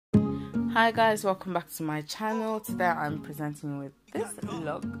Hi guys, welcome back to my channel. Today I'm presenting with this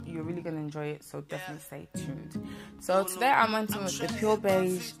look. You're really going to enjoy it, so definitely stay tuned. So today I'm went in with the Pure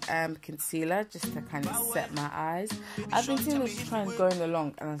Beige concealer just to kind of set my eyes. I've been seeing this trend going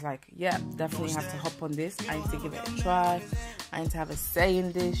along and I was like, yeah, definitely have to hop on this. I need to give it a try. I need to have a say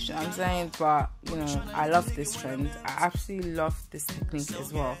in this, you know what I'm saying? But, you know, I love this trend. I absolutely love this technique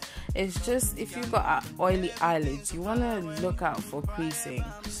as well. It's just, if you've got oily eyelids, you want to look out for creasing.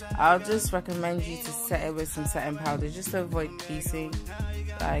 I'll just recommend you to set it with some setting powder just to avoid creasing.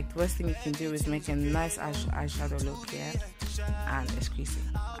 Like, the worst thing you can do is make a nice eyeshadow look here, and it's creasing.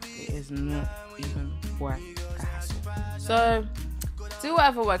 Like, it is not even worth the hassle. So, do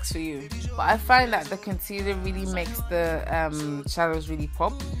whatever works for you. But I find that the concealer really makes the shadows really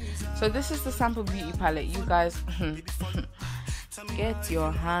pop. So this is the Sample Beauty palette. You guys, get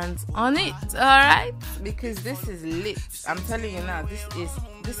your hands on it, alright? Because this is lit. I'm telling you now,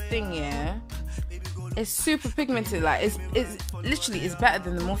 this thing here is super pigmented. Like it's literally it's better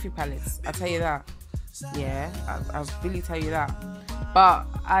than the Morphe palettes. I'll tell you that. Yeah, I'll really tell you that. But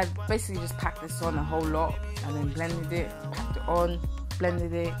I basically just packed this on a whole lot and then blended it, packed it on,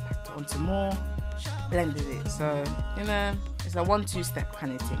 blended it, packed it on some more, blended it. So, you know, it's a 1-2 step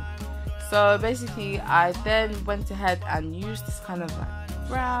kind of thing. So basically I then went ahead and used this kind of like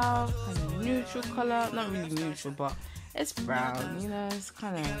brown, kind of neutral color. Not really neutral, but it's brown, you know,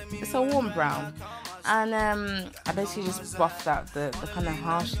 it's a warm brown. And I basically just buffed out the kind of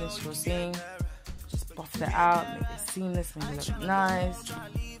harshness you're seeing. Just buffed it out, make it seamless, make it look nice.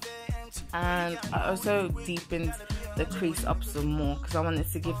 And I also deepened the crease up some more because I wanted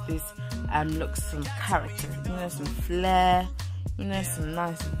to give this look some character, you know, some flair, you know, some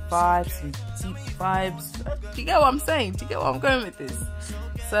nice vibes, some deep vibes. Do you get what I'm saying? Do you get what I'm going with this?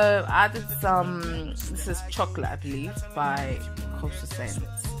 So I added some, this is Chocolate, I believe, by Kosher Saints.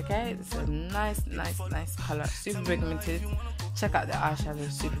 Okay, it's a nice color, super pigmented. Check out the eyeshadow,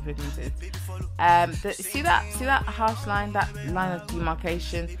 super pigmented. See that harsh line, that line of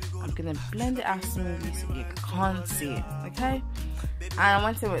demarcation? I'm gonna blend it out smoothly so you can't see it. Okay, and I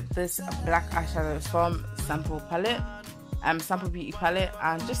went in with this black eyeshadow from Sample palette, Sample Beauty palette,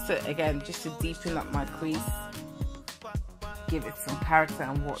 and just to deepen up my crease, give it some character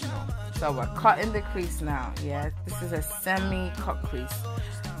and whatnot. So we're cutting the crease now. Yeah, this is a semi-cut crease.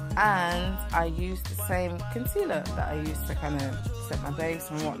 And I used the same concealer that I used to kind of set my base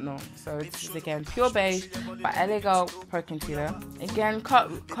and whatnot. So this is again Pure Beige by LA Girl Pro Concealer. Again, cut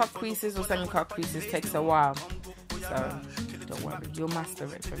creases or semi-cut creases takes a while, so don't worry, you'll master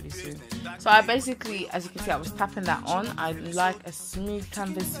it very soon. So I basically, as you can see, I was tapping that on. I like a smooth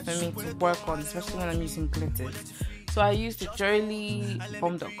canvas for me to work on, especially when I'm using glitters. So I used the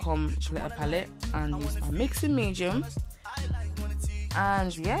JolieBomb.com glitter palette and used my mixing medium.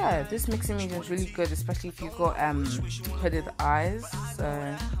 And yeah, this mixing medium is really good, especially if you've got hooded eyes.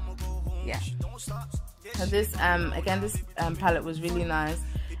 So yeah, so this again, this palette was really nice.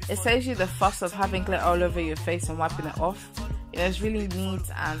 It saves you the fuss of having glitter all over your face and wiping it off. You know, it's really neat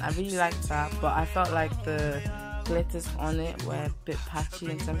and I really liked that, but I felt like the glitters on it were a bit patchy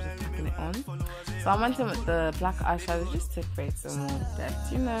in terms of packing it on. So I went in with the black eyeshadow just to create some more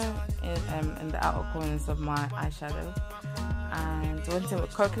depth, you know, in the outer corners of my eyeshadow. And I went in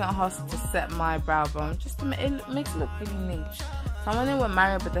with Coconut Husk to set my brow bone, just to make it look really neat. So I went in with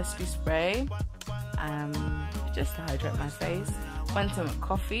Mario Badescu spray, just to hydrate my face. Went in with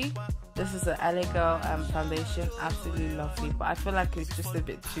Coffee. This is an LA Girl foundation, absolutely lovely, but I feel like it's just a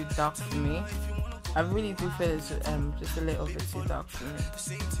bit too dark for me. I really do feel it's just a little bit too dark for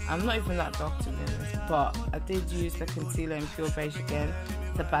me. I'm not even that dark to be honest, but I did use the concealer in Pure Beige again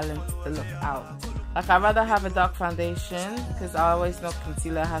to balance the look out. Like, I'd rather have a dark foundation because I always know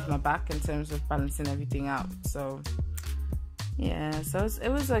concealer has my back in terms of balancing everything out. So yeah, so it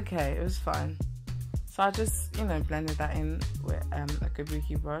was okay, it was fine. So I just, you know, blended that in with a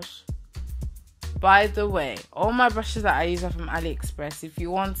kabuki brush. By the way, all my brushes that I use are from AliExpress. If you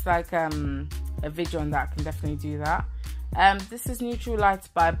want like a video on that, I can definitely do that. This is Neutral Lights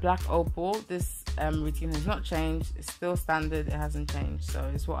by Black Opal. This routine has not changed. It's still standard, it hasn't changed, so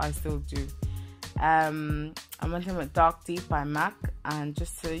it's what I still do. I went in with Dark Deep by MAC, and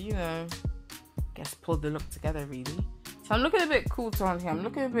just to, you know, guess pull the look together really. So I'm looking a bit cool tone here. I'm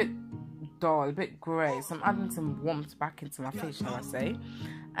looking a bit dull, a bit grey, so I'm adding some warmth back into my face, shall I say.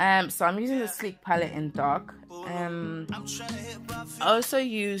 So I'm using the Sleek palette in dark. I also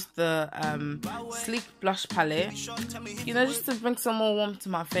used the Sleek blush palette, you know, just to bring some more warmth to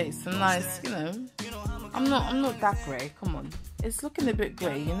my face. Some nice, you know, I'm not that grey, come on, it's looking a bit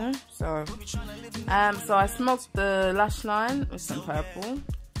grey, you know. So I smoked the lash line with some purple.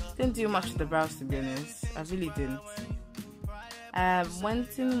 Didn't do much with the brows, to be honest. I really didn't.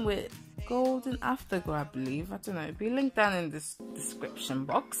 Went in with Golden Afterglow, I believe. I don't know. It'll be linked down in this description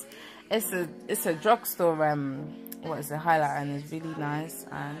box. It's a drugstore what is it, highlighter, and it's really nice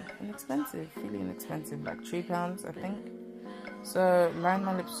and inexpensive. Really inexpensive, like £3, I think. So line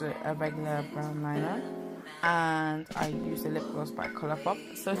my lips with a regular brown liner, and I used a lip gloss by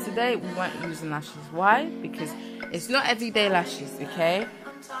Colourpop. So today we weren't using lashes. Why? Because it's not everyday lashes, okay?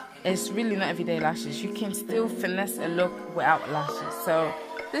 It's really not everyday lashes. You can still finesse a look without lashes. So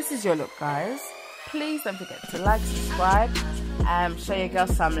this is your look, guys. Please don't forget to like, subscribe, show your girl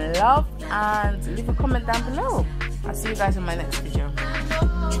some love, and leave a comment down below. I'll see you guys in my next video.